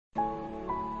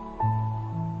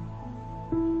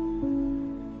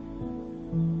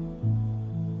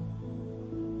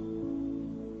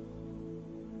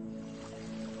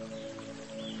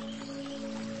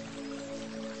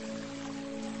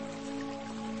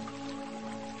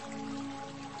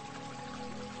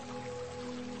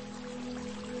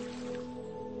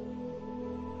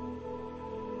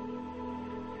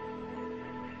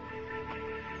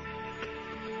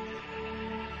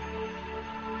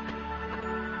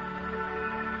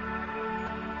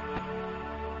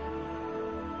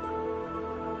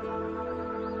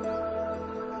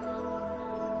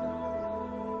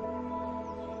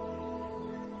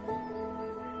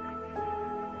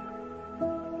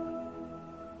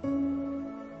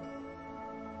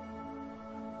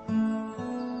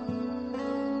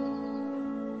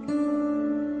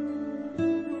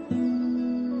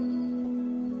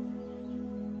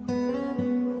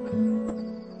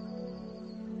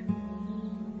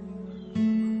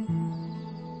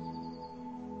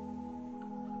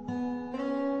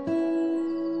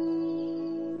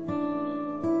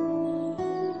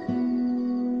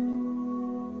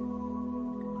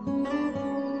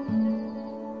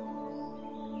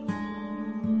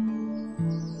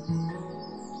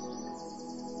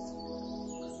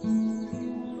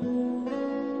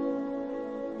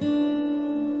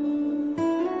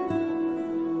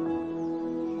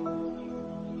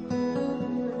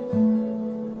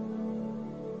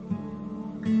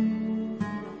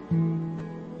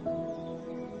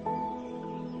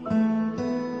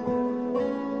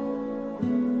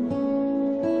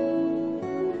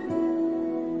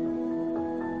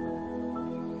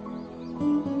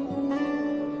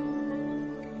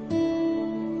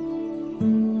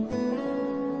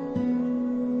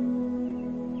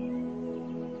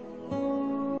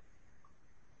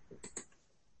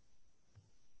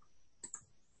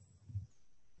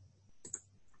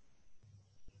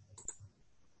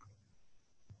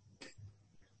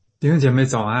弟兄姐妹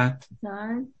早安。早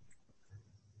安。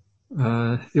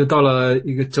又到了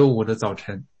一个周五的早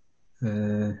晨，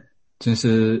真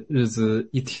是日子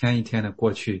一天一天的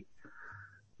过去。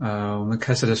我们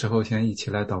开始的时候先一起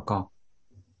来祷告。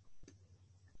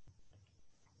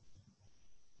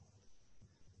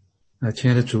亲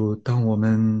爱的主，当我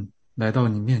们来到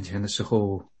你面前的时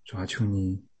候，主啊，求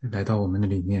你来到我们的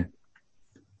里面，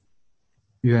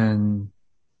愿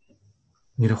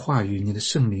你的话语、你的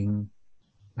圣灵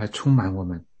来充满我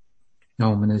们，让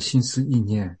我们的心思意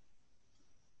念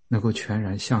能够全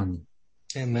然向你。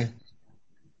Amen。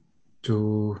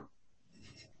主，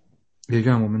也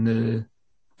愿我们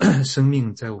的生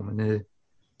命在我们的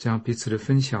这样彼此的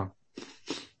分享，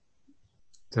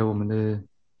在我们的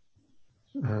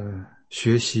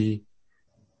学习，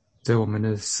在我们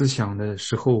的思想的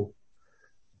时候，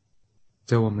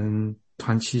在我们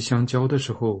团契相交的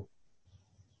时候，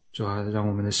主要让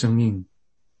我们的生命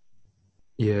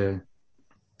也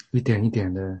一点一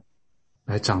点的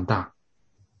来长大，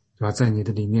主要在你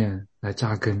的里面来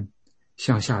扎根，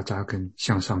向下扎根，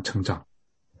向上成长。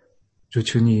主，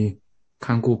求你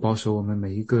看顾保守我们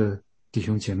每一个弟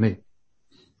兄姐妹，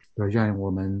愿我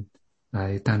们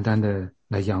来单单的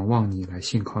来仰望你，来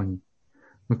信靠你。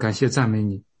我们感谢赞美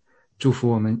你，祝福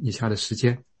我们以下的时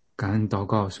间。感恩祷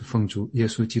告是奉主耶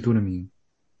稣基督的名，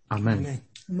阿们。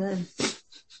阿们。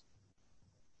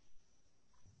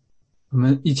我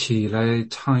们一起来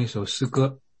唱一首诗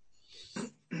歌，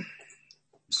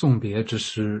送别之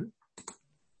诗。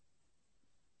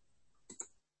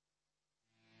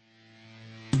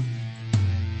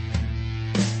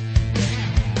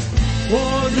我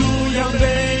如羊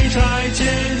被拆，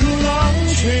渐入狼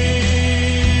群，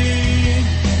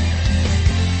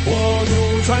我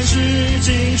如船驶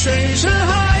进水深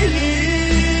海里，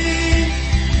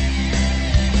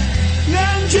愿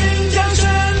君将神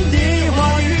的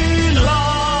话语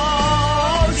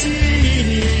牢记，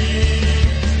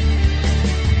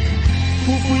匍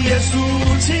匐耶稣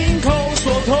亲口所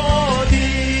托的。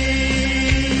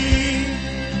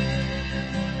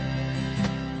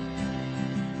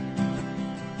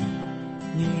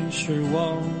你是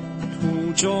我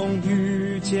途中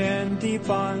遇见的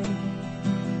伴，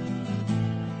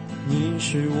你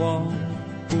是我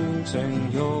不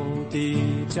曾有的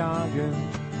家园，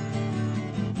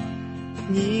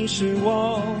你是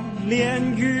我连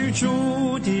与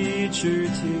主的肢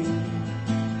体，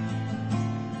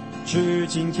至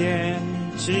今天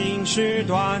竟是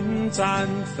短暂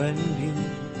分离。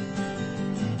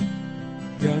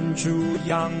愿主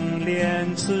仰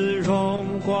脸赐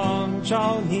荣光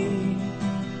照你，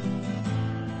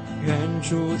愿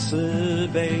主慈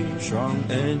悲双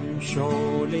恩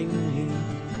手领你，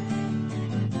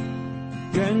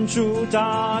愿主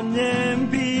大能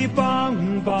臂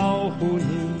膀保护你，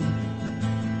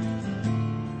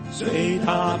随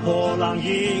他波浪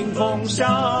迎风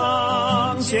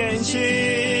向前行。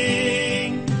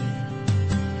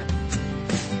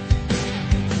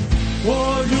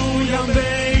我如羊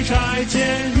被拆，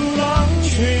渐入狼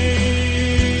群，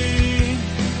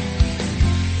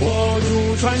我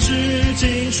如船驶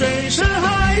进水深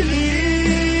海里，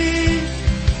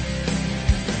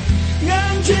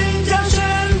愿君将神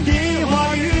的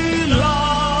话语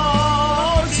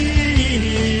牢记，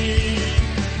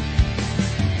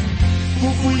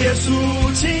匍匐耶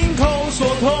稣亲口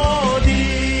所托的。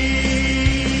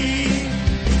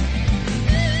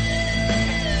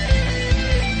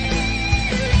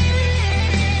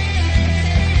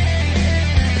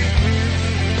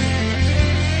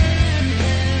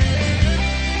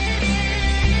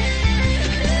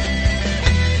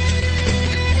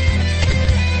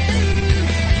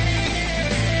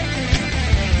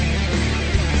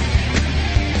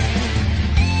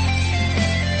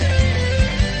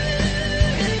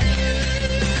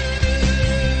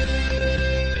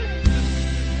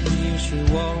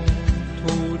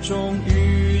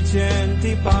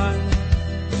伴，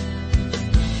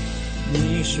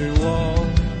你是我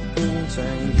不曾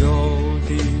有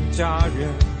的家人，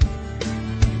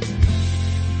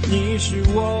你是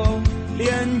我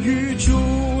连与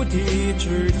主的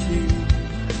肢体，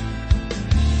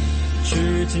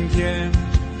至今天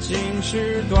竟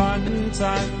是短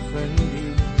暂分离。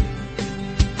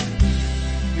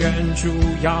愿主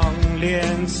仰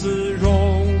脸赐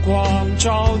荣光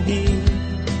照你，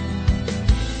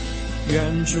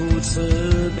愿主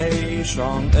慈悲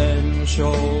双恩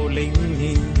手领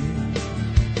你，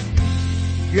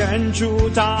愿主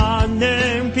大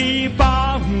能臂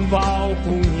膀保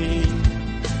护你，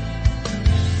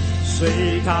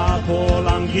随他波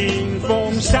浪迎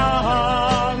风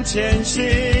向前行。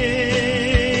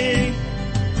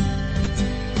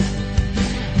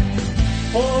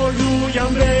我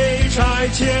羊被差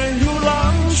遣入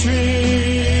狼群，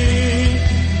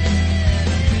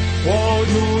我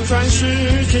如传世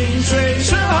听水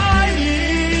深海里，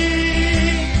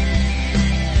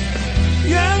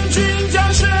愿君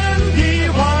将神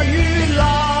的话语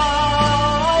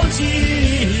牢记，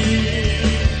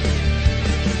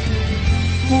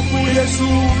不负耶稣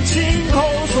亲口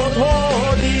所托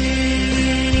的。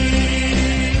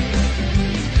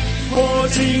我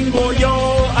经过幽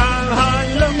暗寒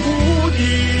冷谷底，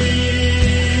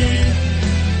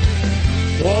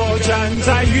我站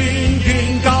在云云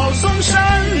高耸山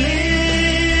岭，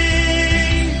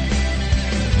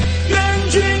愿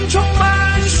君充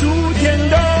满属天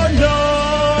的能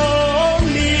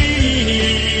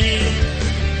力，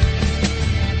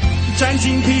斩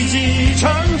尽敌机，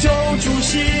成就主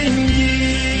心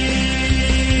意。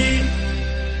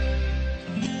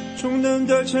终能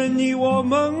得成你我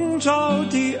蒙召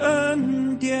的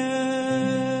恩典。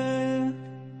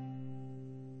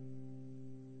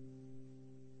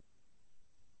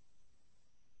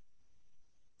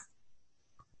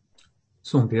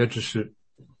送别之诗，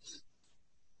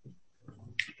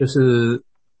这是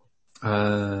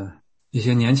一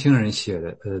些年轻人写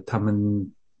的，他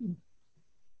们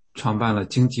创办了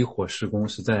荆棘火施工，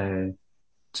是在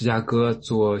芝加哥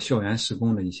做校园施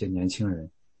工的一些年轻人。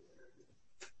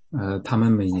他们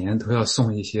每年都要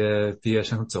送一些毕业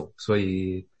生走，所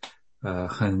以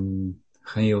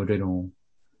很有这种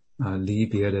离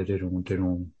别的这种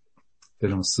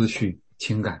思绪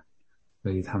情感，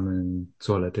所以他们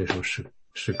做了这首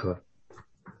诗歌。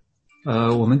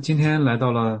我们今天来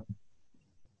到了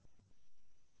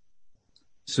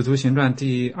使徒行传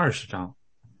第20章。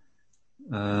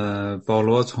保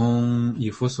罗从以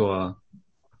弗所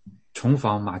重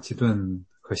访马其顿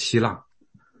和希腊，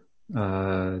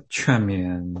劝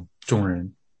勉众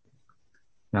人，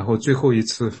然后最后一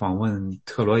次访问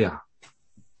特罗亚，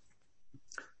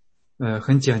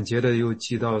很简洁的又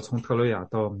记到从特罗亚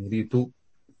到米利都，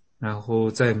然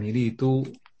后在米利都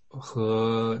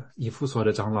和以弗所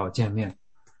的长老见面，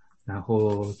然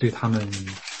后对他们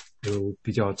有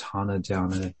比较长的这样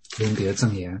的临别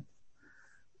赠言。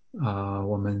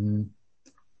我们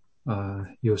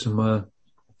有什么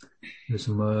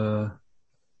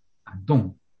感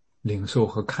动、领受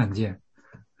和看见，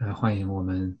欢迎我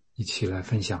们一起来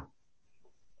分享。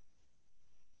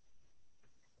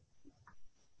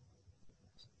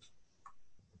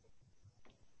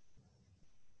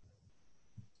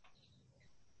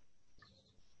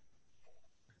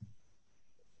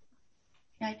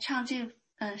来唱这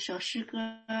首诗歌，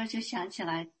就想起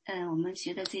来我们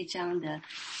学的这章的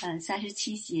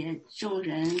37节，众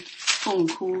人痛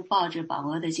哭抱着保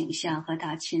罗的景象和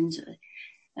他亲嘴。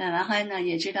然后呢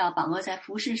也知道保罗在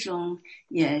服事中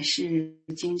也是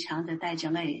经常的带着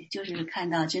泪，就是看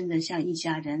到真的像一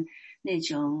家人那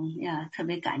种特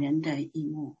别感人的一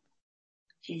幕。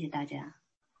谢谢大家。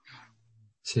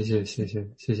谢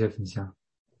谢分享。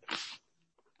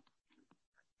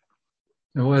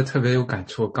我也特别有感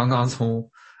触，刚刚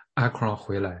从 Akron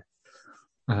回来，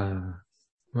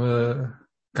我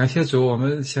感谢主，我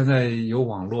们现在有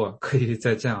网络，可以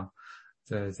再这样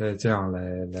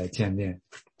来见面。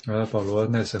保罗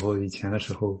那时候以前的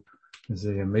时候，就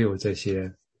是也没有这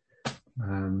些，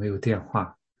没有电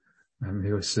话，没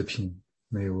有视频，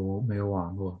没有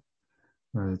网络，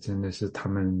真的是他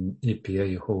们一别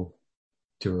以后，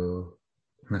就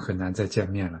很难再见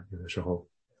面了，有的时候，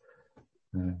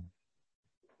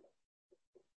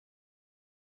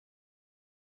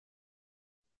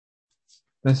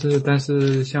但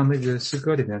是像那个诗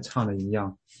歌里面唱的一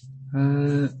样，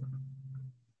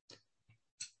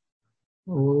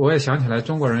我也想起来，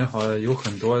中国人好像有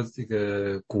很多这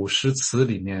个古诗词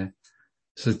里面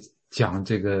是讲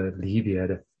这个离别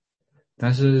的，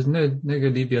但是那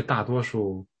个离别大多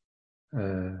数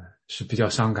是比较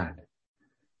伤感的。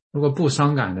如果不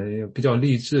伤感的，比较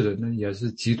励志的，那也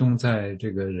是集中在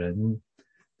这个人，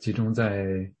集中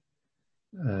在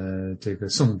这个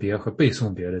送别和被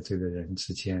送别的这个人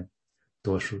之间，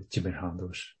多数基本上都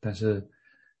是。但是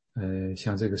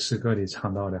像这个诗歌里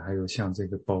唱到的，还有像这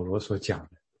个保罗所讲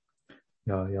的，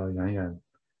要远远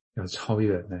要超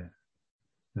越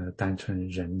单纯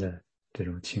人的这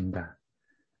种情感，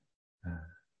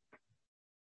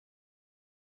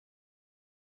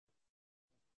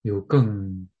有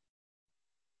更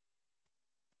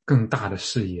大的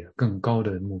视野，更高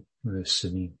的使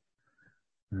命，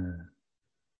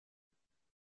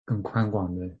更宽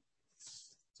广的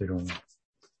这种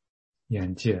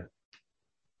眼界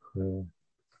和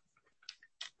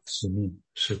使命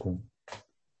事工。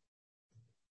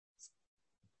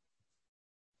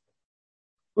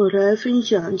我来分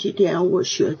享几点我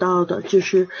学到的，就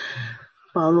是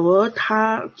保罗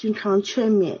他经常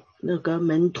劝勉那个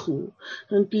门徒，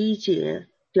第一节、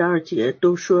第二节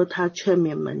都说他劝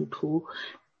勉门徒，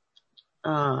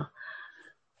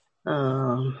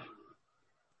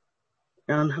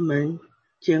让他们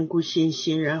坚固信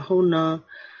心。然后呢，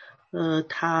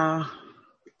他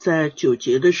在9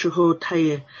节的时候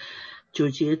，9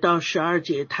节到12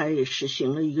节，他也实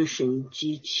行了一个神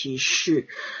迹奇事，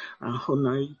然后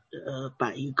呢，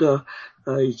把一个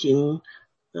已经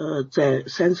在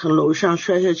3层楼上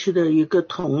摔下去的一个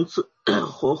童子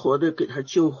活活的给他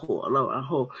救活了，然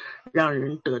后让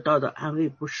人得到的安慰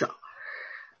不少。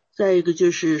再一个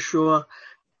就是说，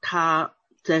他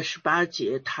在18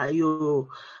节他又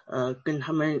跟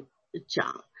他们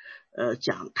讲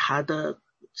他的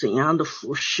怎样的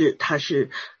服事，他是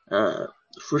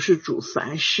服事主，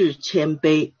凡事谦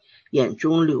卑，眼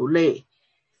中流泪，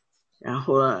然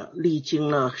后历经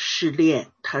了试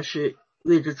炼，他是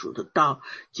为着主的道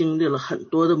经历了很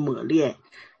多的磨练，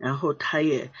然后他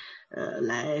也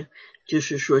来就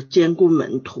是说兼顾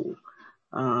门徒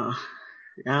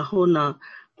然后呢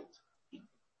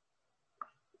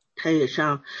他也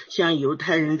向犹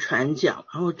太人传讲，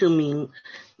然后证明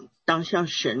当向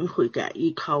神悔改，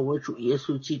依靠我主耶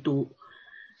稣基督。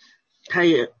他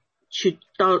也去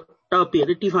到别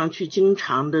的地方去，经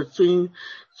常的遵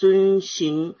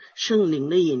行圣灵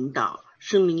的引导，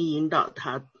圣灵引导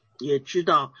他，也知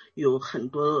道有很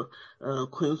多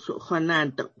捆锁患难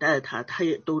等待他，他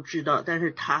也都知道，但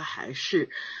是他还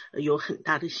是有很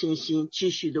大的信心，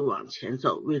继续的往前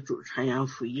走，为主传扬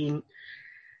福音。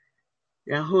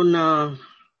然后呢，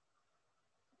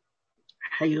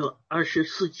还有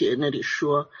24节那里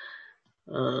说，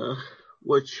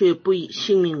我却不以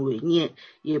性命为念，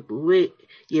也不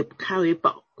看为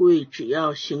宝贵，只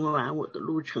要行完我的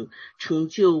路程，成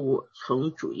就我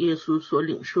从主耶稣所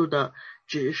领受的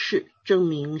职事，证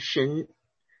明神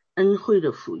恩惠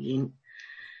的福音。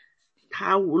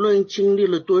他无论经历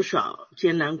了多少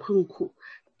艰难困苦，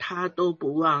他都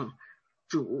不忘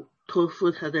主托付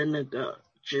他的那个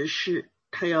职事，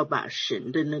他要把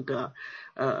神的那个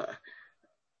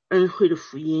恩惠的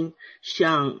福音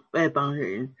向外邦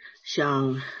人，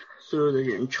向所有的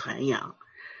人传扬。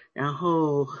然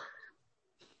后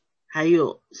还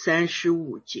有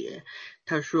35节，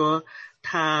他说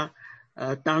他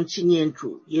当纪念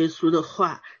主耶稣的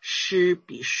话，施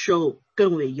比受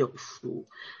更为有福。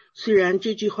虽然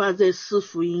这句话在4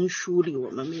福音书里我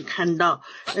们没看到，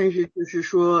但是就是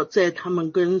说在他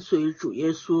们跟随主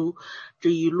耶稣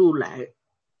这一路来，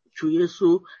主耶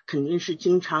稣肯定是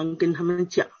经常跟他们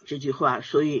讲这句话，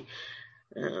所以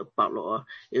保罗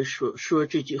也说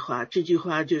这句话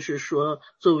就是说，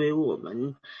作为我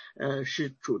们是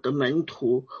主的门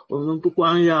徒，我们不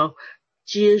光要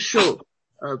接受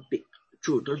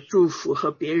主的祝福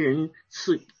和别人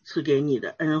赐给你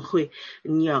的恩惠，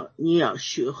你要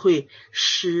学会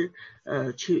施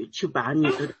去把你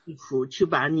的祝福，去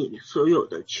把你所有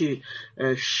的去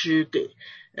施给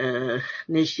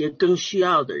那些更需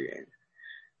要的人。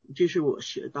这是我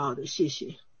学到的，谢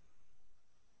谢。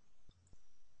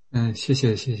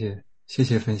谢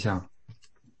谢分享。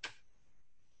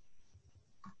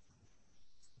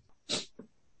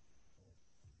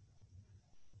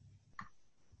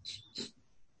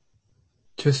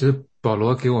确实保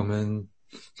罗给我们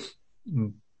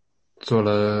做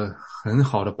了很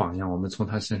好的榜样，我们从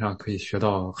他身上可以学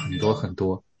到很多很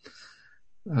多。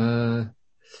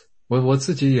我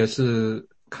自己也是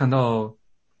看到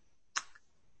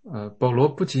保罗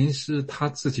不仅是他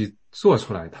自己做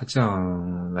出来，他这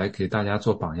样来给大家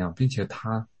做榜样，并且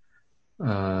他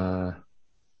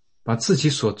把自己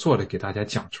所做的给大家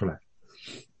讲出来。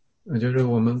就是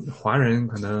我们华人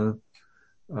可能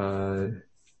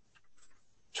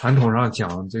传统上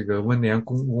讲这个温良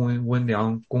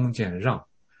恭俭让，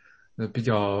比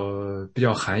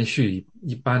较含蓄，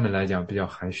一般的来讲比较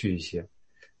含蓄一些。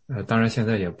当然现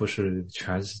在也不是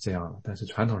全是这样的，但是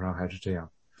传统上还是这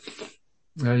样。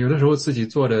有的时候自己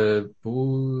做的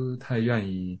不太愿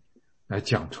意来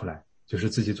讲出来，就是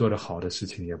自己做的好的事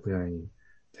情也不愿意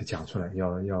再讲出来，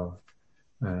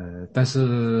但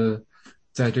是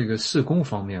在这个事工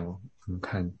方面，我们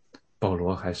看保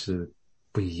罗还是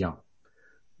不一样。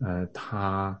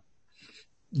他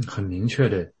很明确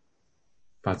的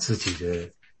把自己的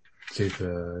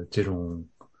这种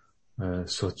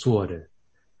所做的，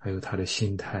还有他的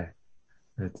心态，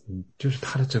就是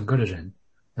他的整个的人，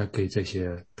给这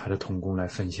些他的同工来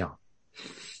分享，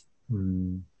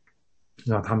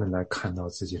让他们来看到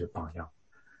自己的榜样。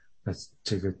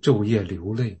这个昼夜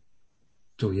流泪，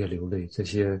这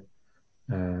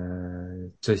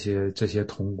些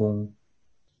同工，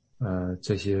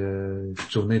这些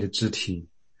主内的肢体，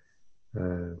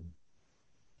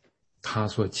他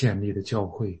所建立的教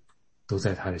会都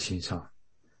在他的心上。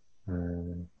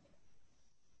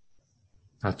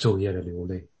他昼夜的流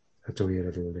泪，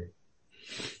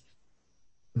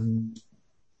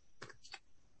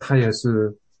他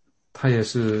也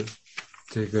是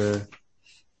这个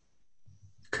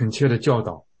恳切的教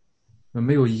导，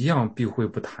没有一样避讳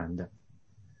不谈的。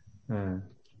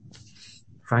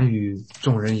凡与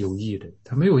众人有益的，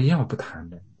他没有一样不谈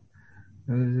的。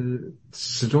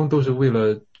始终都是为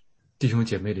了弟兄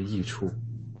姐妹的益处，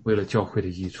为了教会的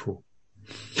益处，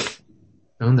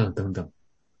等等等等，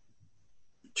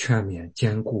劝勉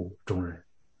兼顾众人。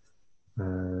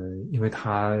因为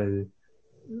他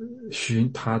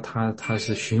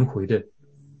是巡回的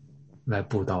来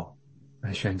布道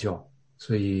来宣教，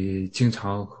所以经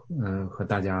常和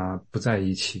大家不在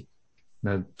一起。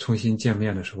那重新见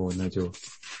面的时候，那就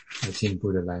进一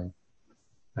步的来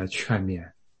劝勉，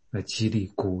来激励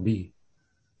鼓励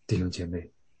弟兄姐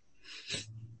妹，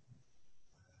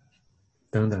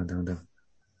等等等等。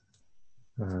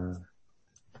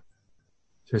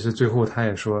其实最后他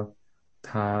也说，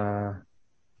他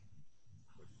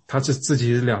是自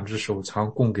己两只手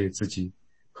常供给自己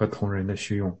和同人的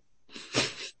需用，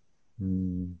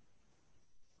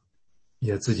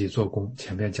也自己做工。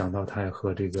前面讲到，他也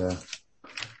和这个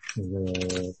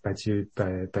百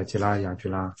基拉、雅居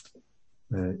拉，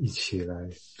一起来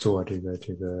做这个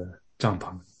帐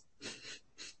篷，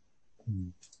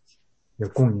也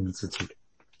供应自己。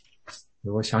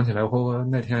我想起来，我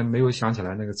那天没有想起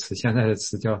来那个词，现在的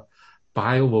词叫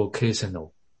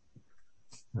bivocational，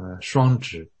 双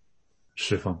职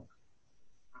侍奉。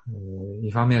一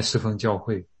方面侍奉教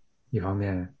会，一方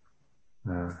面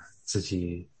自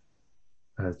己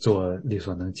做力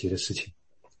所能及的事情，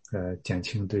减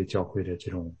轻对教会的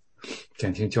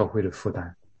减轻教会的负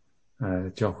担，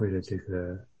教会的这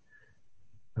个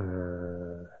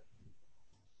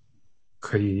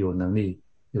可以有能力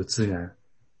有资源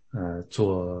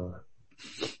做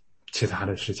其他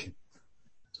的事情，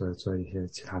做一些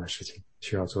其他的事情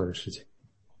需要做的事情。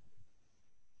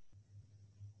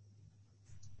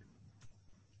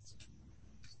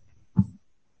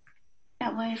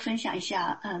我也分享一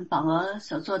下，保罗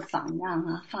所做的榜样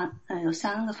啊，有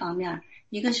3个方面。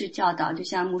一个是教导，就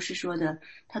像牧师说的，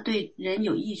他对人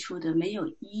有益处的没有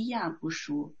一样不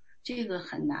说，这个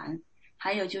很难。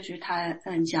还有就是他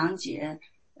讲解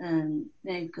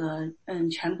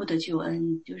全部的救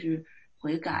恩，就是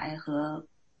悔改和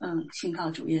信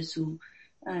靠主耶稣。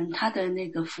他的那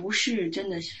个服侍真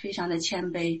的是非常的谦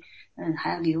卑，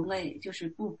还有流泪，就是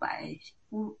不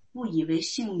以为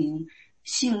性命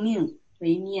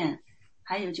为念。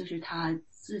还有就是他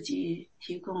自己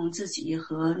提供自己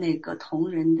和那个同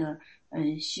人的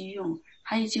需用。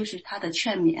还有就是他的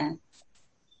劝勉，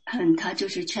他就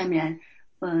是劝勉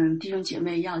弟兄姐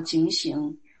妹要警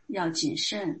醒，要谨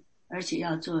慎，而且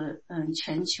要做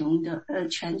全群的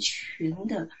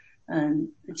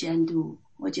监督。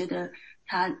我觉得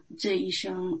他这一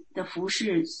生的服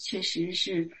事确实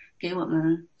是给我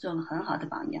们做了很好的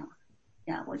榜样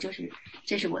呀。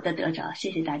这是我的得着，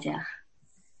谢谢大家。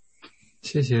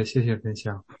谢谢分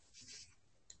享。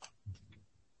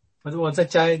我再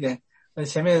加一点，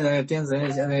前面那个丁子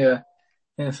那个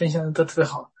分享的都特别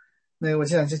好。那我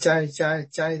就想再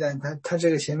加一点，他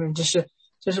这个前面这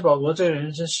是保罗这个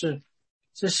人，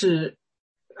这是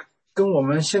跟我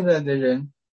们现在的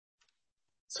人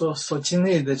所经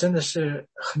历的真的是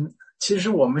其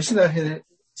实我们现在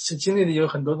是经历的有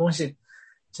很多东西，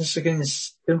这是跟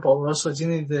保罗所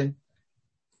经历的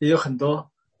也有很多。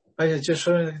而且就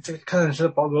说这个看的是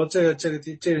保罗这个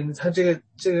人，他这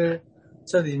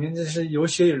里面就是有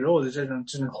血有肉的这种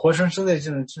活生生的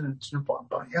这种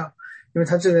榜样。因为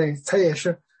他也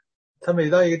是，他每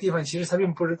到一个地方，其实他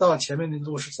并不知道前面的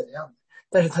路是怎样的，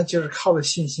但是他就是靠了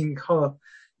信心，靠了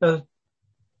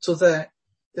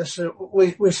要是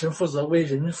为神负责，为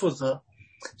人负责。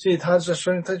所以他说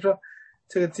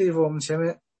这个地方我们前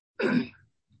面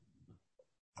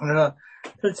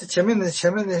这前面的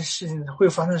事情会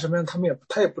发生什么样，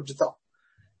他也不知道。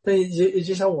但也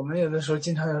就像我们有的时候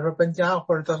经常有时候搬家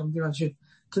或者到什么地方去，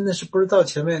真的是不知道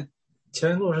前面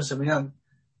路是什么样的。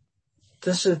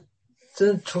但是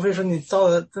除非说你到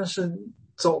了，但是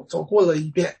走过了一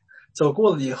遍，走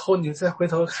过了以后，你再回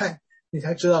头看，你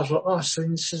才知道说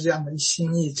神是这样的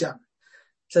心意，这样的。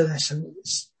这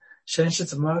神是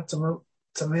怎么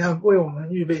样为我们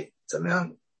预备，怎么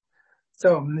样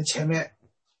在我们的前面，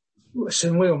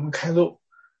神为我们开路。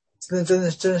真的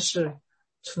是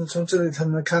从这里才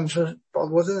能看出保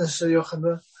罗真的是有很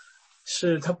多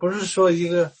是他不是说一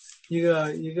个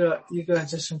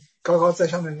就是高高在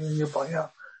上的一个榜样，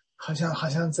好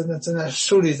像真的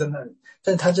树立在那里，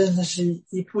但他真的是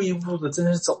一步一步的，真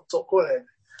的是走过来的，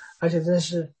而且真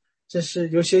是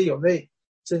有血有泪，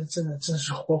真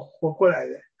是活过来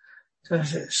的，真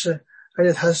是，而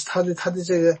且他的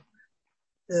这个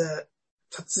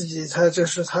他自己这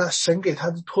是他神给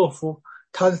他的托付，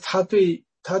他对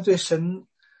神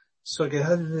所给他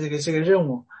的这个任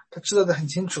务，他知道的很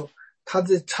清楚，他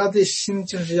的心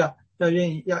就是要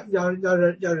愿意要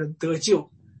人得救，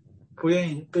不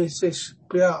愿意被罪，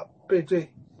不要被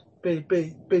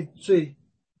罪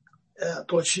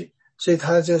夺去，所以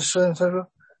他就说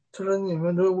他说你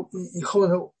们都以后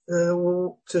呢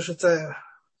我就是在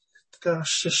刚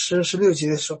16节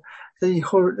的时候，以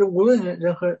后无论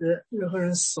任何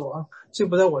人死亡，罪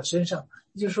不在我身上，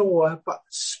就是说我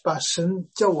把神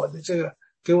叫我的这个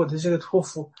给我的这个托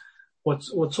付，我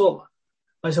做了，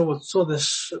而且我做的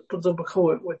是不得不靠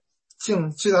我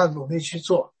尽最大的努力去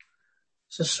做，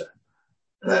这是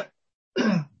那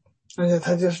而且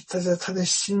他的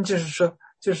心就是说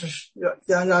就是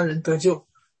要让人得救，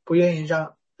不愿意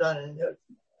让人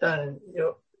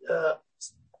有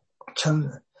沉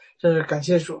沦。这是感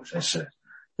谢主，这是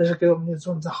给我们有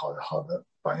这么好的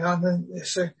榜样，那也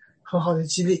是很好的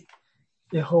激励。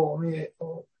以后我们也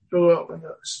如果我们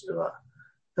是吧，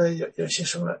有些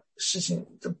什么事情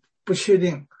都不确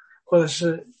定，或者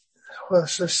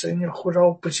是神有呼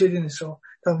召不确定的时候，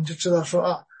那我们就知道说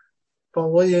啊，保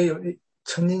罗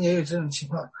曾经也有这种情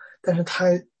况，但是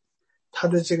他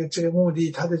的这个目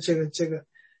的，他的这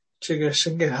个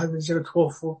神给他的这个托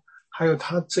付，还有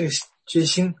他这个决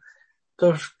心，都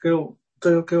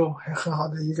有给我很好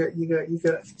的一个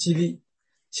激励。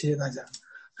谢谢大家。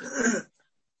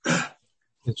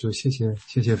主，谢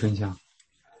谢分享。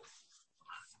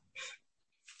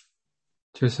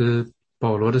确实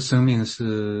保罗的生命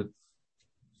是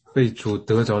被主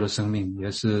得着的生命，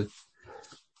也是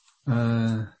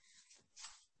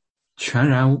全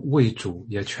然为主，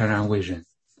也全然为人，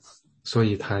所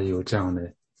以他有这样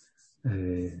的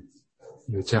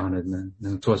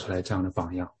能做出来这样的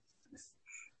榜样。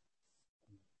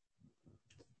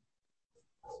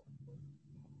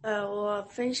我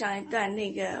分享一段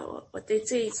那个我对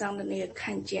这一章的那个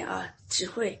看见啊体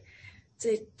会。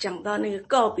这讲到那个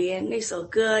告别，那首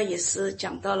歌也是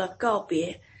讲到了告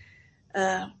别。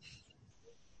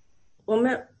我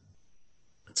们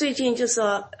最近就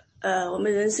说我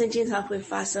们人生经常会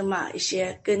发生嘛，一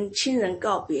些跟亲人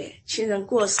告别，亲人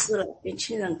过世了跟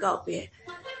亲人告别，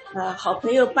好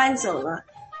朋友搬走了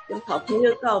跟好朋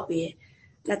友告别。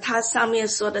那他上面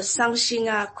说的伤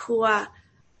心啊哭啊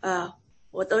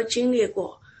我都经历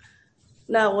过。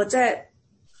那我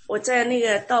在那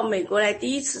个到美国来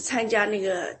第一次参加那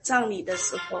个葬礼的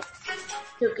时候，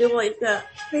就给我一个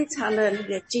非常的那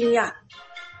个惊讶。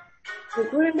美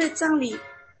国人的葬礼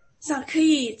上可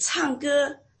以唱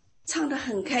歌唱得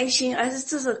很开心，而且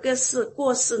这首歌是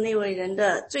过世那位人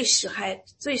的最喜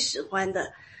欢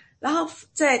的。然后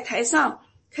在台上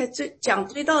讲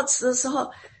追悼词的时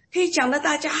候，可以讲得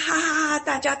大家哈哈哈，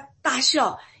大家大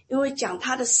笑，因为讲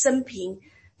他的生平，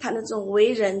他那种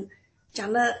为人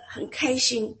讲得很开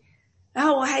心。然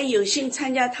后我还有幸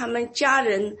参加他们家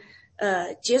人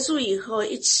结束以后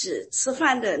一起吃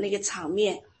饭的那个场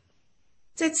面。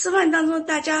在吃饭当中，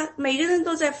大家每个人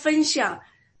都在分享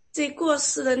这过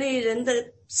世的那人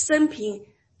的生平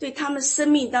对他们生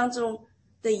命当中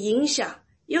的影响，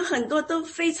有很多都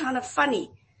非常的 funny，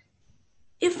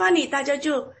 一 funny 大家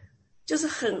就是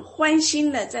很欢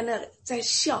欣的在那在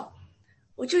笑。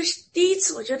我就第一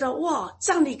次我觉得哇，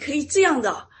葬礼可以这样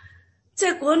的，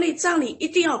在国内葬礼一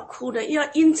定要哭的，要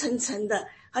阴沉沉的，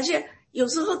而且有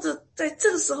时候在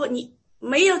这个时候你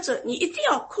没有你一定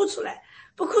要哭出来，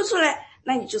不哭出来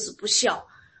那你就是不孝。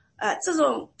这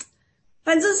种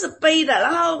反正是悲的。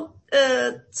然后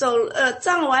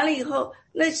葬完了以后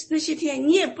那些天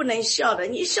你也不能笑的，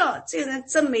你一笑这个人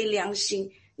真没良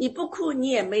心，你不哭你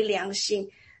也没良心。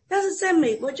但是在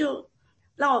美国就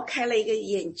让我开了一个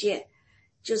眼界，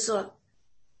就说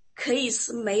可以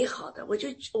是美好的。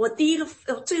我第一个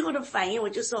最后的反应我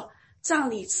就说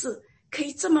葬礼是可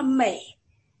以这么美，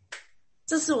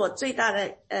这是我最大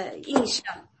的印象，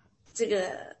这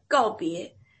个告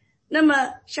别。那么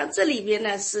像这里边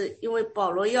呢，是因为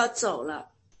保罗要走了，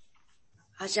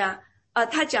好像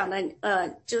他讲的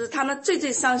就是他们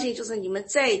最伤心，就是你们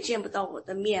再也见不到我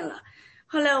的面了。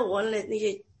后来我问了那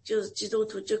些就是基督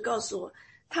徒，就告诉我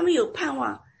他们有盼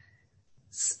望，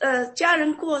家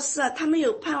人过世他们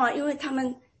有盼望，因为他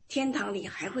们天堂里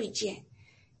还会见，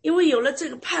因为有了这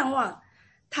个盼望，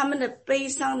他们的悲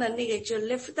伤的那个就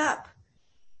lift up，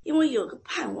 因为有个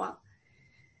盼望。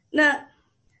那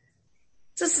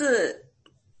这是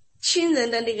亲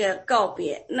人的那个告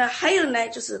别。那还有呢，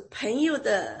就是朋友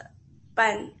的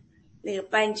那个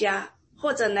搬家，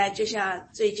或者呢，就像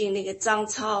最近那个张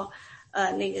超，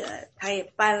那个他也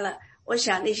搬了。我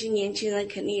想那些年轻人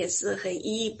肯定也是很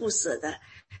依依不舍的。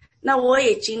那我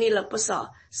也经历了不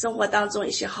少生活当中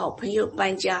一些好朋友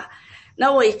搬家。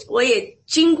那我也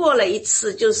经过了一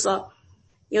次，就是说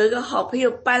有一个好朋友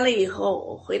搬了以后，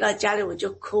我回到家里我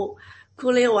就哭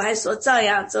了，我还说照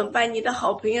样怎么办？你的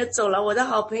好朋友走了，我的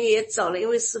好朋友也走了，因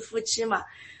为是夫妻嘛。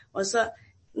我说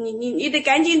你得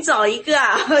赶紧找一个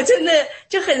啊！我真的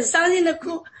就很伤心的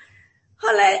哭。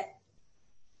后来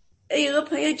有个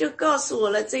朋友就告诉我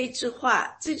了这一句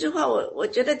话我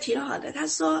觉得挺好的。他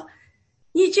说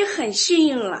你已经很幸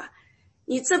运了，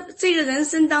你这个人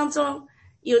生当中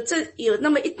有那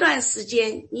么一段时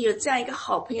间，你有这样一个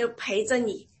好朋友陪着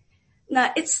你。那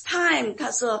it's time，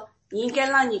 他说你应该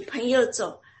让你朋友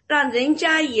走，让人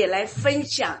家也来分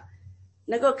享，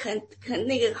能够跟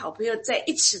那个好朋友在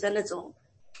一起的那种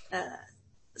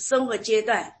生活阶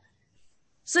段。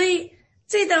所以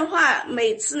这段话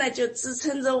每次呢就支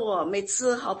撑着我，每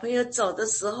次好朋友走的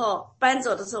时候，搬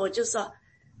走的时候，我就说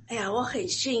哎呀，我很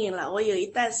幸运了，我有一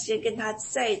段时间跟他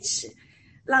在一起，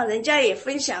让人家也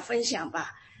分享分享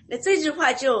吧。那这句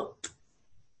话就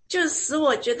使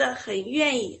我觉得很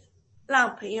愿意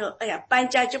让朋友搬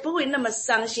家就不会那么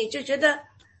伤心，就觉得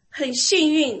很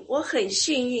幸运，我很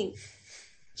幸运，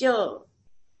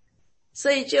所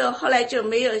以就后来就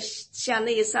没有像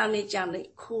那个上面讲的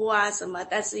哭啊什么，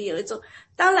但是有一种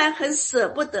当然很舍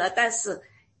不得，但是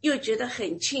又觉得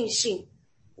很庆幸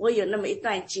我有那么一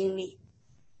段经历。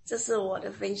这是我的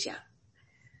分享。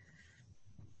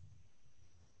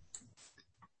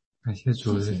感谢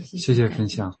主任，谢谢分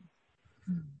享。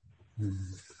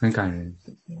很感人。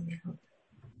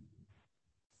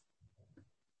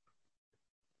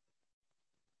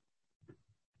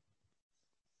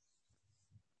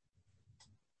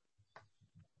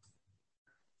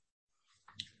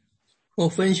我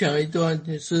分享一段，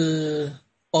就是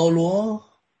保罗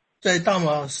在大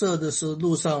马色的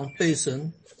路上被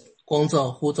神光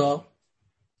照呼召，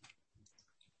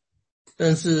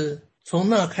但是从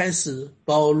那开始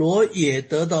保罗也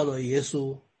得到了耶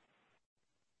稣，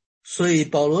所以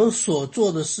保罗所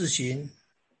做的事情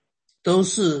都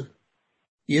是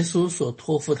耶稣所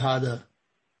托付他的。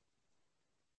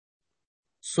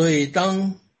所以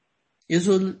当耶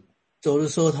稣走的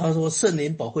时候，他说圣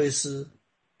灵保惠师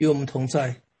与我们同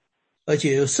在，而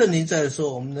且有圣灵在的时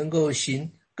候，我们能够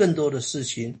行更多的事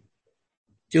情。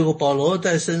结果保罗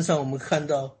在身上我们看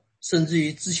到，甚至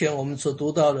于之前我们所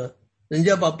读到的，人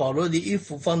家把保罗的衣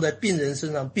服放在病人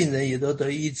身上，病人也都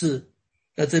得医治。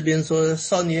那这边说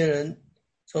少年人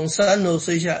从3楼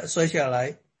摔下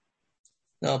来，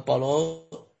那保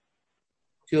罗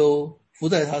就扶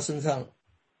在他身上，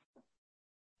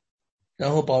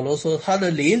然后保罗说他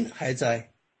的灵还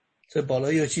在，所以保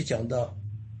罗又去讲到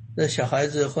那小孩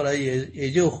子后来也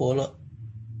就活了。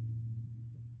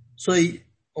所以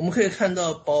我们可以看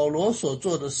到保罗所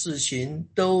做的事情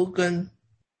都跟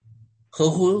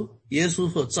合乎耶稣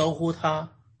所招呼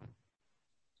他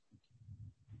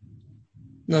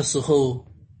那时候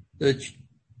的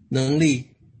能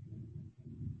力。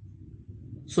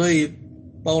所以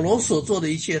保罗所做的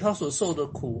一切，他所受的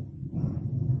苦，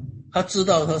他知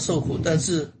道他受苦，但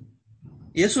是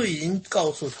耶稣已经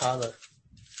告诉他了，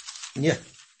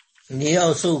你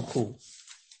要受苦，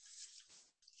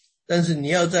但是你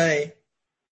要在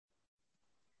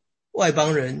外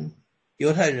邦人、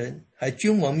犹太人还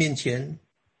君王面前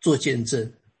做见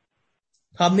证，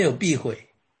他没有避讳。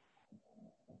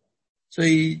所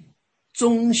以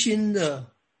忠心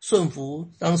的顺服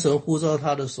当神呼召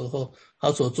他的时候，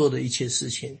他所做的一切事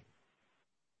情。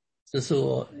这是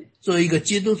我作为一个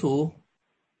基督徒，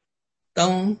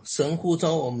当神呼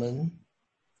召我们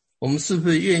是不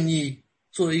是愿意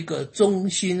做一个忠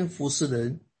心服侍的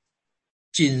人？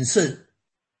谨慎，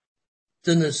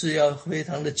真的是要非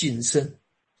常的谨慎。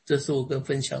这是我跟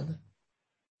分享的。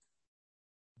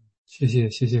谢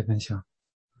谢分享。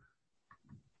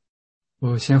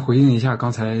我先回应一下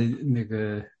刚才那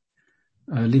个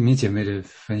丽敏姐妹的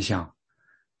分享。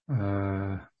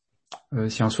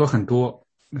想说很多，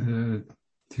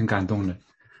挺感动的，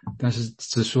但是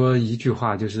只说一句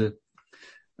话，就是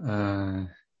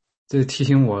这提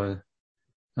醒我，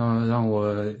让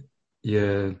我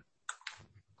也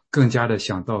更加的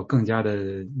想到，更加的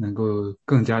能够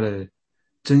更加的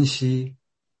珍惜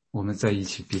我们在一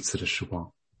起彼此的时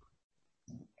光。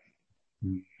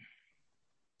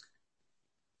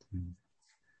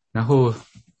然后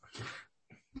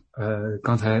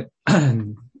刚才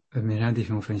明山弟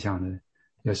兄分享的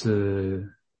也是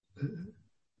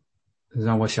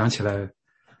让我想起来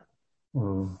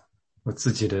我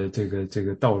自己的这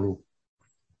个道路。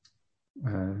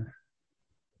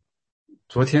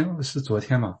昨天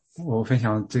嘛，我分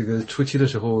享这个初期的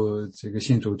时候，这个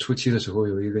信主初期的时候，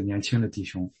有一个年轻的弟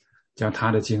兄讲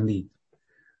他的经历。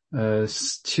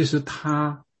其实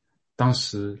他当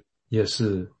时也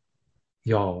是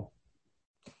要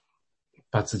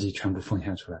把自己全部奉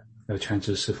献出来，要全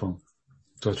职侍奉，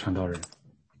做传道人。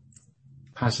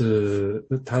他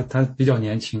比较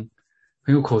年轻，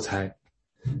很有口才，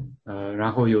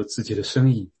然后有自己的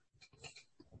生意，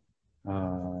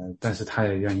但是他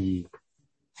也愿意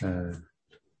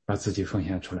把自己奉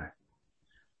献出来。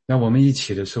那我们一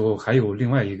起的时候还有另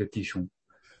外一个弟兄，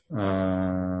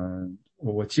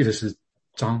我记得是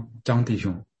张弟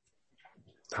兄，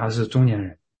他是中年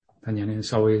人，他年龄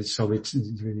稍微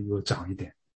有长一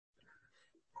点。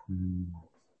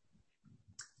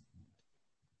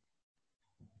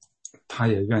他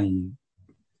也愿意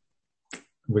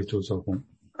为主做工。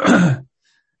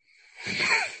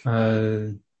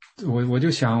我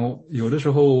就想有的时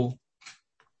候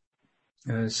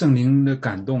圣灵的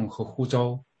感动和呼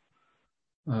召，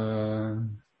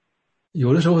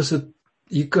有的时候是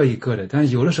一个一个的，但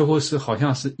有的时候是好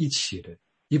像是一起的，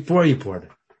一波一波的。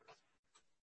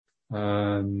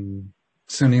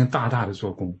圣灵大大的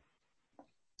做工。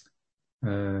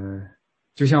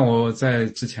就像我在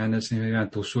之前的神学院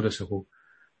读书的时候，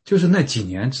就是那几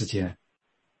年之间，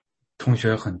同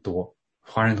学很多，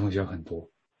华人同学很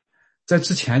多，在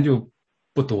之前就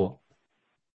不多，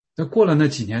那过了那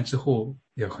几年之后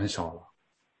也很少了，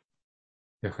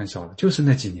就是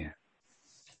那几年。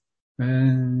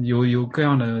有各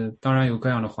样的，当然有各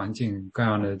样的环境，各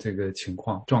样的这个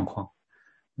状况，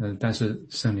但是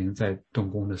圣灵在动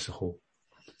工的时候，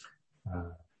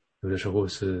有的时候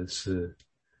是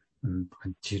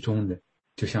很集中的，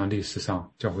就像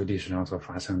教会历史上所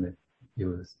发生的，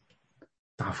有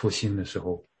大复兴的时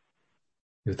候，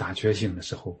有大觉醒的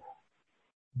时候，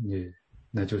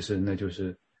那就是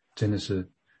真的是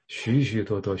许许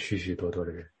多多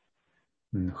的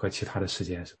人，和其他的时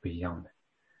间是不一样的。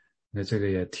那这个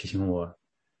也提醒我，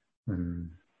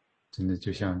真的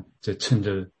就像趁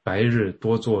着白日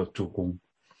多做主工，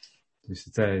就是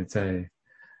在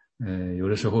有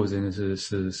的时候真的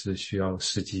是需要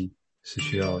时机，是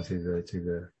需要这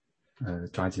个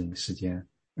抓紧时间，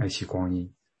爱惜光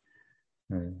阴。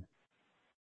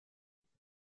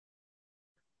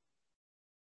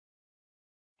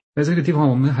在这个地方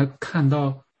我们还看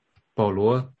到保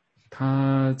罗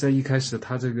他在一开始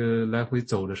他这个来回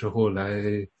走的时候，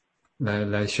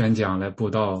来宣讲，来布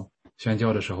道宣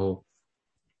教的时候，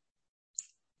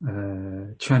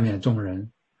劝勉众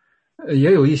人，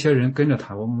也有一些人跟着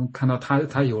他。我们看到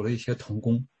他有了一些同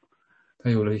工，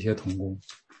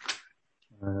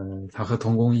他和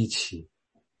同工一起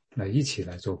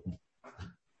来做工。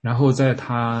然后在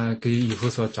他给以弗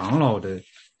所长老的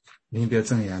临别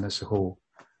赠言的时候，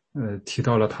提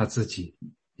到了他自己，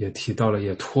也提到了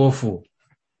也托付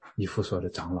以弗所的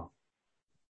长老。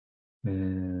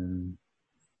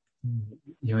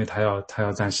因为他要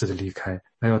暂时的离开，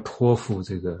他要托付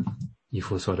这个以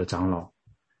弗所的长老，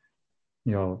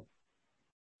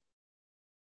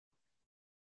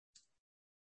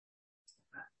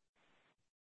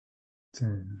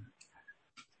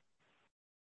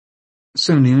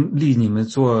圣灵立你们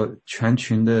做全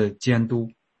群的监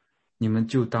督，你们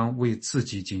就当为自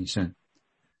己谨慎，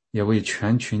也为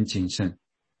全群谨慎，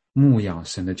牧养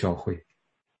神的教会。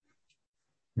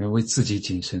要为自己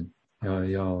谨慎，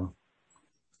要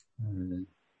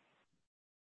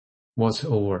watch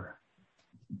over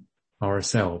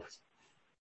ourselves，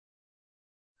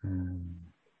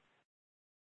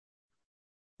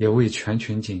也为全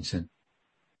群谨慎，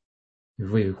也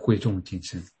为会众谨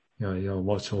慎，要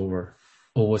watch over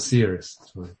overseers，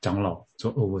 做长老，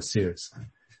做 overseers，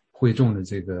 会众的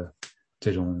这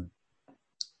种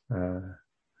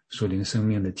属灵生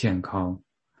命的健康，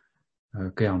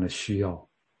各样的需要，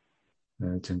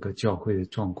整个教会的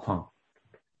状况，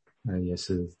也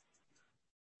是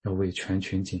要为全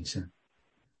群谨慎，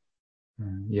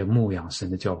也牧养神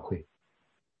的教会，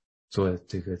做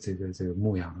这个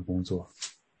牧养的工作，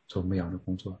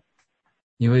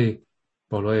因为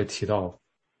保罗也提到，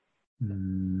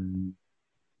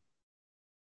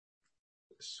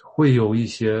会有一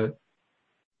些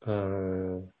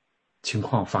情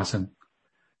况发生，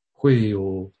会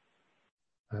有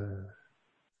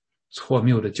错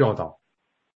谬的教导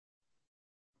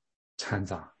掺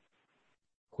杂，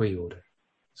会有的，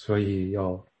所以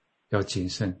要谨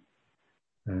慎，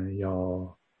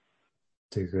要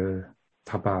这个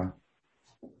他把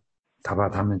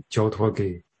他们交托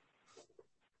给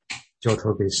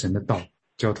神的道，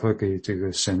交托给这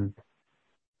个神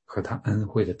和他恩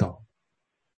惠的道，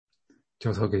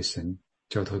交托给神，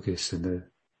交托给神的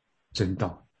真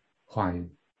道、话语、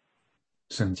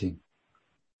圣经，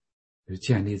就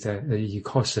建立在依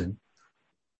靠神，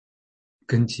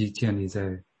根基建立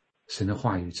在神的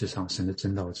话语之上，神的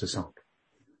真道之上。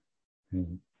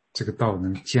这个道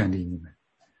能建立你们，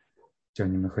叫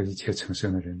你们和一切成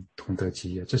圣的人同得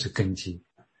基业，这是根基，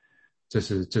这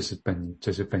是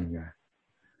本源。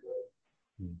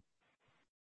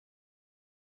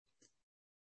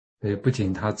不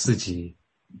仅他自己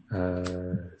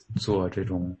做这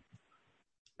种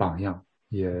榜样，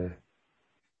也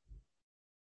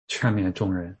劝勉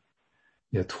众人，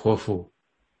也托付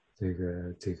这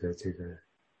个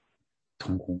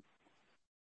同工。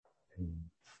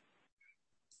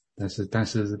但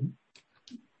是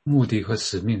目的和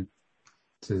使命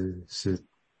这是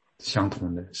相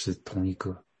同的，是同一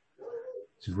个，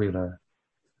是为了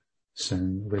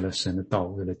神的道，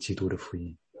为了基督的福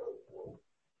音。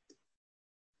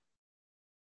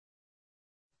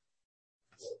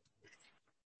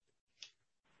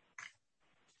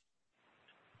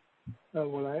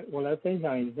我来分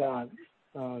享一下，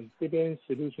这边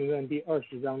使徒行传第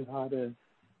20章它的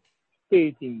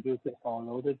背景就是保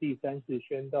罗的第3次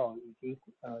宣道已经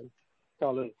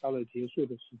到了结束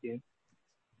的时间。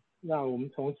那我们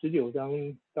从19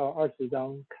章到20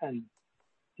章看，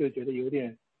就觉得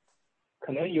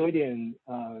可能有点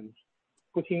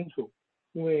不清楚，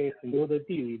因为很多的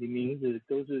地理的名字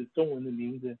都是中文的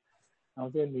名字，然后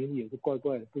这些名字也是怪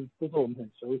怪的，不是我们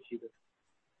很熟悉的，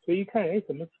所以一看，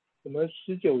怎么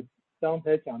19章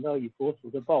才讲到以弗所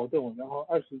的暴动，然后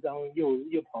20章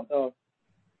又跑到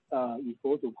以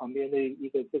弗所旁边的一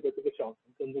个这个小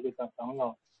城跟这个长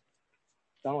老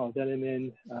在那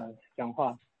边讲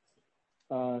话。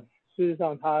事实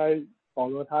上保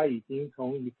罗他已经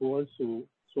从以弗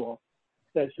所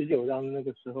在19章的那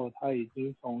个时候，他已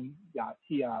经从亚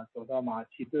细亚走到马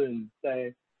其顿，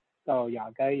再到亚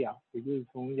该亚，也就是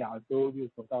从亚洲又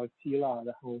走到希腊，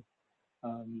然后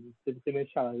这边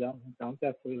下来，然后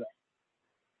再回来。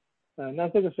那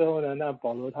这个时候呢，那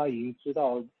保罗他已经知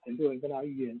道很多人跟他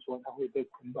预言说他会被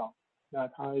捆绑，那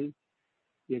他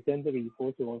也跟这个以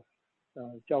弗所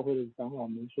教会的长老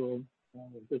们说，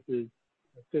就是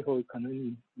最后可能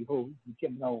你以后你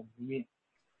见不到我们的面。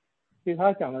所以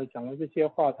他讲了这些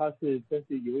话，他是真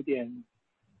是有点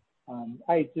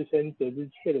爱之深责之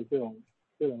切的这种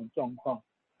状况。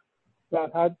那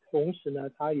他同时呢，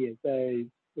他也在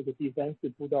这个第3次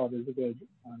布道的这个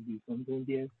旅程中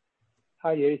间，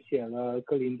他也写了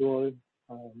哥林多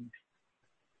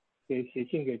写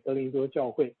信给哥林多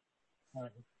教会。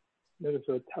那个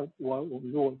时候我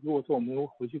们如果说我们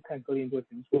回去看哥林多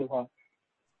前书的话，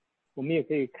我们也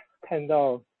可以看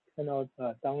到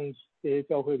当这些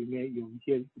教会里面有一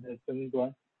些的争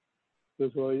端，就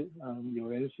是说有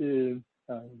人是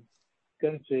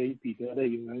跟随彼得的，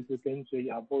有人是跟随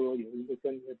亚波罗，有人是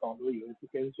跟随保罗，有人是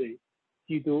跟随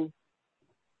基督。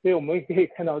所以我们也可以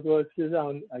看到说，事实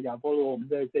上亚波罗我们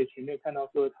在前面看到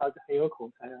说他是很有口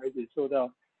才，而且受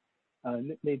到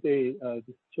那对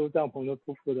修帐篷的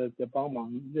夫妇的帮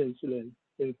忙认识了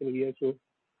耶稣，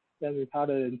但是他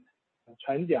的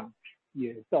传讲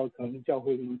也造成教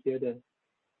会的一些的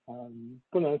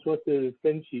不能说是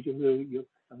分歧，就是有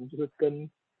可能就是跟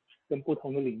不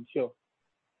同的领袖。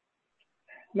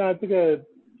那这个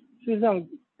事实上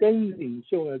跟领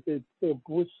袖呢，这个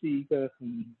不是一个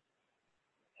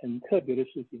很特别的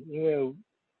事情，因为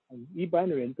一般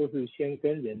的人都是先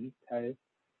跟人才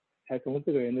从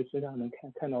这个人的身上能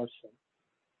看到神。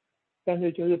但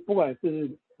是就是不管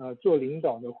是做领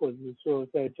导的，或者是说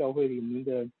在教会里面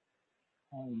的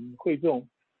会众，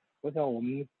我想我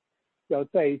们要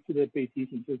再一次的被提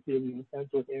醒，就是明山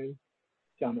昨天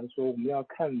讲的说，我们要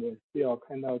看的是要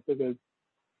看到这个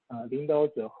领导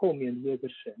者后面的这个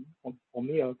神，我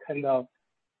们也要看到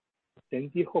神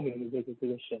迹后面的这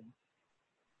个神。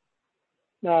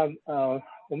那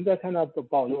我们再看到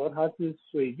保罗他之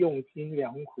所以用心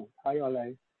良苦，他要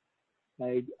来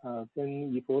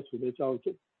跟以弗所的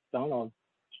长老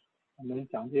们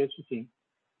讲这些事情，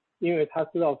因为他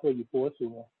知道说以弗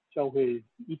所教会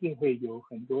一定会有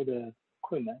很多的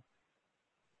困难，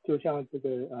就像这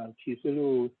个启示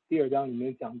录第2章里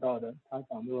面讲到的，他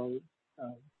讲说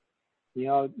你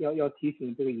要提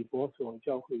醒这个以弗所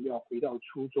教会要回到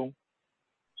初衷。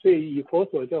所以以弗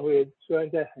所教会虽然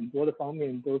在很多的方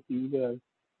面都是一个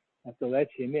走在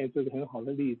前面，这是很好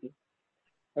的例子，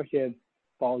而且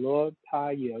保罗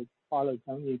他也花了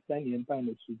将近3年半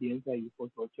的时间在以弗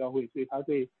所教会，所以他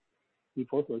对以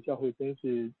弗所教会真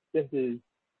是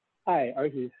爱，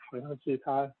而且好像是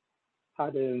他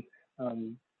的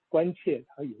关切，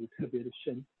他有特别的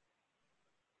深。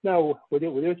那我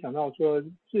就想到说，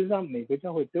事实上每个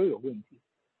教会都有问题，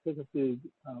这个是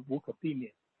无可避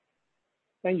免。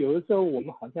但有的时候我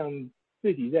们好像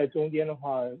自己在中间的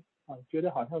话觉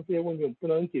得好像这些问题不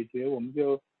能解决，我们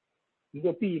就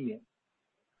避免，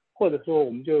或者说我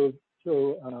们就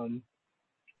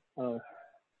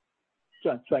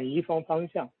转移方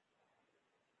向。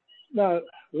那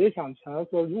我就想要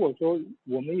说，如果说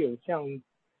我们有像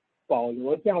保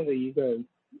罗这样的一个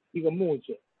牧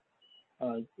者，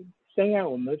深爱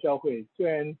我们的教会，虽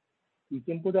然已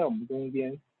经不在我们中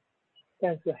间，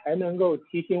但是还能够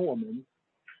提醒我们，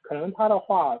可能他的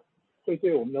话会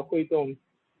对我们的会众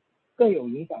更有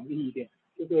影响力一点。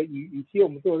就是与其我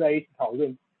们坐在一起讨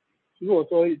论，如果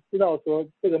说知道说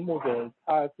这个牧者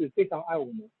他是非常爱我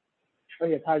们，而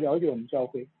且他了解我们教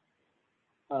会，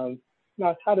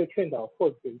那他的劝导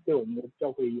或许对我们的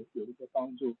教会有一个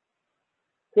帮助。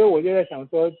所以我就在想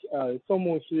说，宋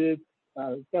牧师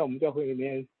在我们教会里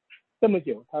面这么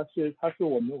久，他是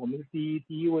我们是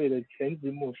第一位的全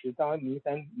职牧师。当然明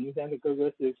山的哥哥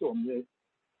是我们的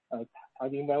查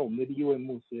经班我们的第一位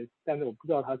牧师，但是我不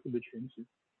知道他是不是全职。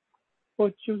我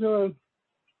就说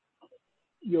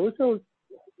有的时候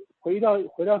回到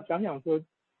想想说，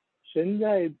神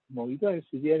在某一段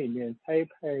时间里面差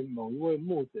派某一位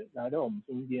牧者来到我们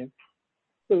中间，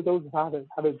这个都是他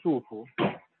的祝福。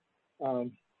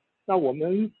那我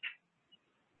们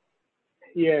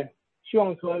也希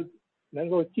望说能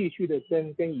够继续的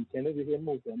跟以前的这些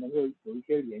牧者能够有一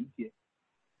些连接，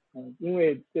因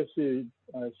为这是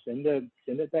神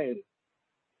的带领，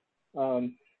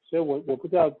所以我不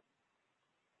知道，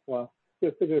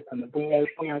这个可能不应该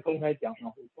公开讲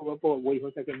啊，不我以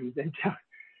后再跟明真讲，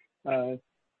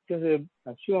就是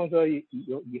希望说以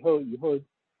后，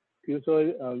比如说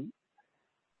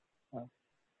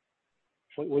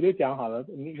我就讲好了，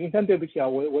明山对不起啊，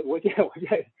我现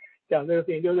在讲这个事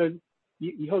情，就是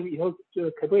以后就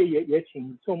是可不可以也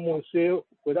请宋牧师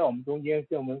回到我们中间，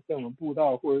跟我们布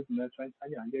道或者什么传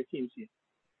讲一些信息。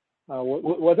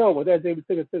我知道我在这个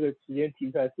时间提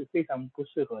出来是非常不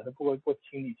适合的，不过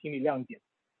请你谅解。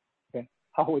对，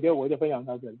好，我就分享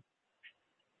到这里。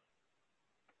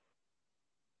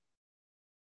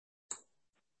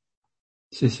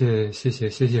谢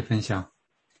谢分享。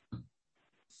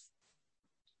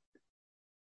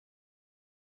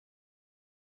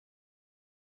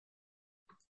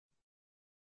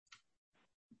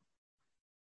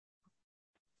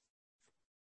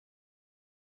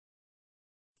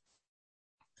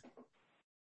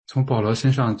从保罗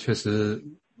身上确实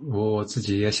我自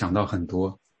己也想到很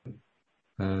多，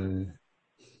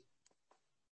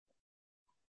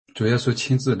主耶稣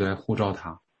亲自来呼召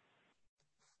他，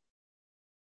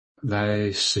来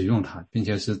使用他，并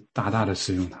且是大大的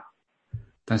使用他，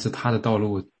但是他的道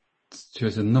路却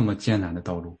是那么艰难的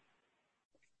道路。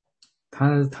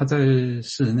他在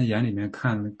世人的眼里面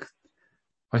看，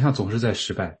好像总是在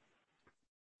失败，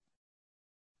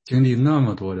经历那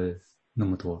么多，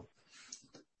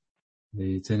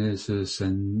真的是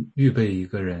神预备一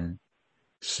个人，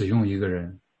使用一个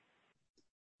人，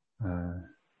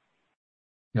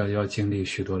要经历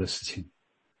许多的事情，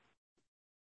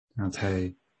然后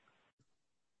才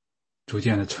逐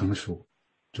渐的成熟，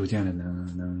逐渐的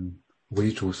能为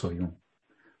主所用。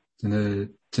真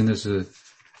的是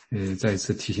再一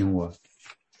次提醒我，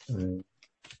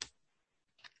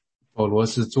保罗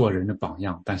是做人的榜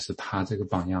样，但是他这个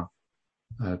榜样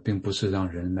并不是让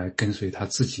人来跟随他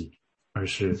自己，而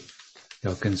是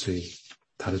要跟随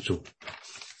他的主，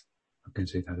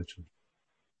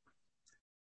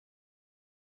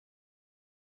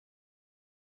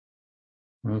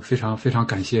非常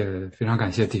感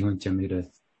谢弟兄姐妹的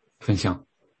分享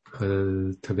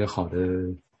和特别好的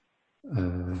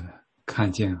看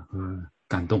见和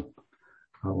感动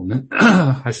我们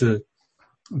还是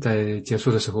在结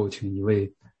束的时候，请一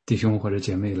位弟兄或者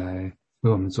姐妹来为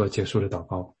我们做结束的祷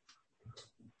告。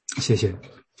谢谢。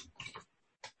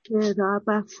亲爱的阿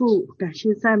爸父，感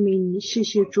谢赞美你，谢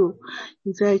谢主，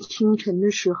你在清晨的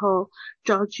时候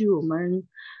召集我们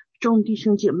众弟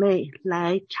兄姐妹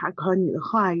来查考你的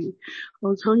话语，我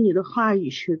们从你的话语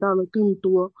学到了更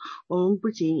多。我们不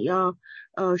仅要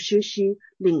学习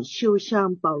领袖，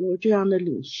像保罗这样的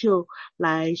领袖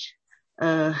来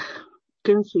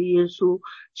跟随耶稣，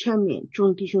劝勉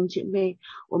众弟兄姐妹，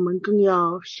我们更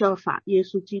要效法耶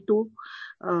稣基督，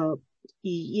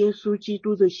以耶稣基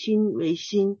督的心为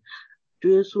心。主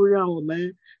耶稣让我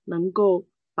们能够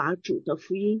把主的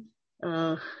福音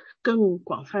更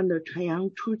广泛的传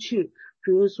扬出去。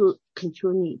主耶稣，恳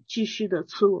求你继续的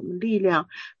赐我们力量，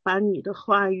把你的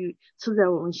话语赐在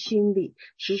我们心里，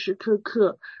时时刻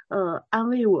刻安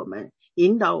慰我们，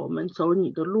引导我们走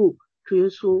你的路。主耶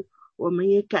稣，我们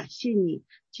也感谢你，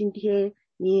今天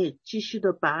你也继续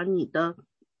的把你的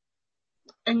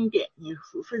恩典，你的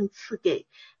福分赐给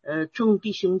众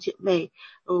弟兄姐妹，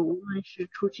无论是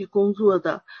出去工作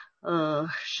的，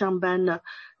上班的，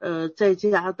在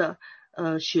家的，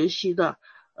学习的，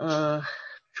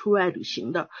出外旅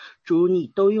行的，主你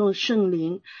都用圣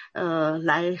灵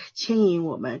来牵引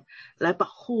我们，来保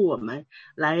护我们，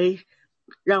来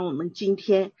让我们今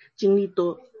天经历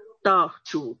到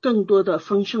主更多的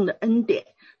丰盛的恩典。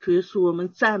主耶稣，我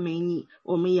们赞美你，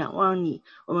我们仰望你，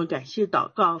我们感谢祷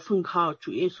告，奉靠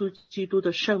主耶稣基督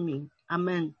的圣名，阿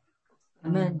们。阿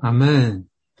们。阿们。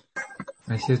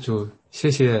感谢主，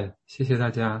谢谢大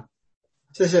家，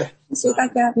谢谢谢谢大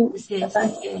家，谢谢。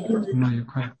周末愉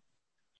快。